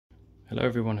Hello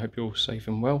everyone, hope you're all safe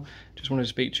and well. Just wanted to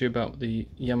speak to you about the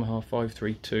Yamaha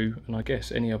 532 and I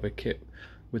guess any other kit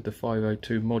with the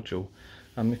 502 module.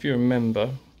 If you remember,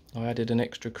 I added an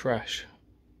extra crash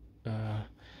a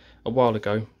while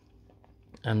ago,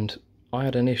 and I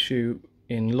had an issue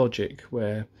in Logic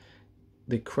where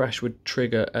the crash would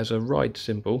trigger as a ride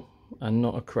symbol and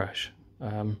not a crash.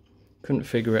 Couldn't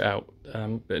figure it out,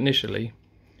 but initially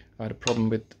I had a problem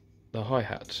with the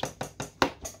hi-hats.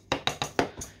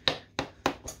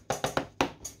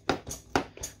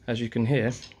 As you can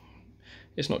hear,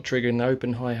 it's not triggering the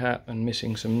open hi-hat and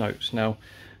missing some notes. Now,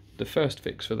 the first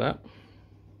fix for that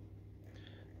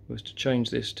was to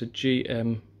change this to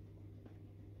GM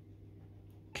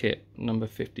kit number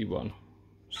 51.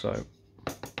 So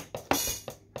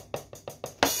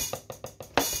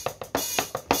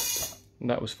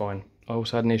that was fine. I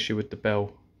also had an issue with the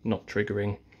bell not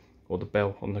triggering, or the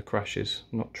bell on the crashes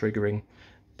not triggering.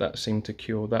 That seemed to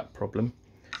cure that problem.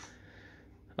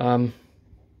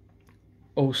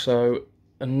 Also,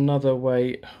 another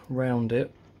way round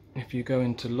it, if you go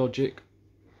into Logic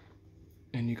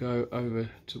and you go over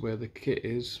to where the kit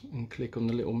is and click on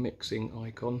the little mixing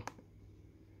icon,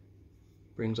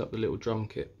 brings up the little drum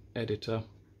kit editor.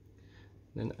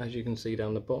 Then as you can see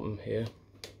down the bottom here,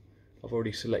 I've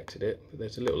already selected it, but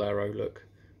there's a little arrow, look.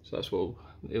 So that's what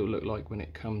it'll look like when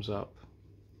it comes up.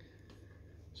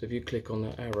 So if you click on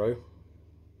that arrow,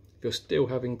 if you're still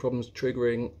having problems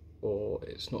triggering or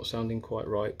it's not sounding quite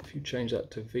right, if you change that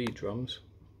to V drums,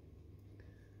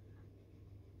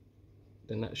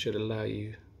 then that should allow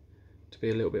you to be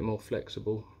a little bit more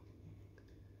flexible.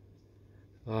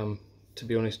 To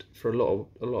be honest, for a lot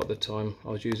of the time I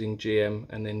was using GM,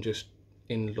 and then just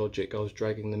in Logic I was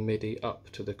dragging the MIDI up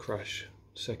to the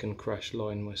second crash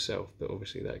line myself, but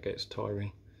obviously that gets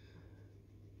tiring.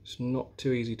 It's not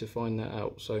too easy to find that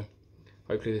out, so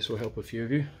hopefully this will help a few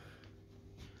of you.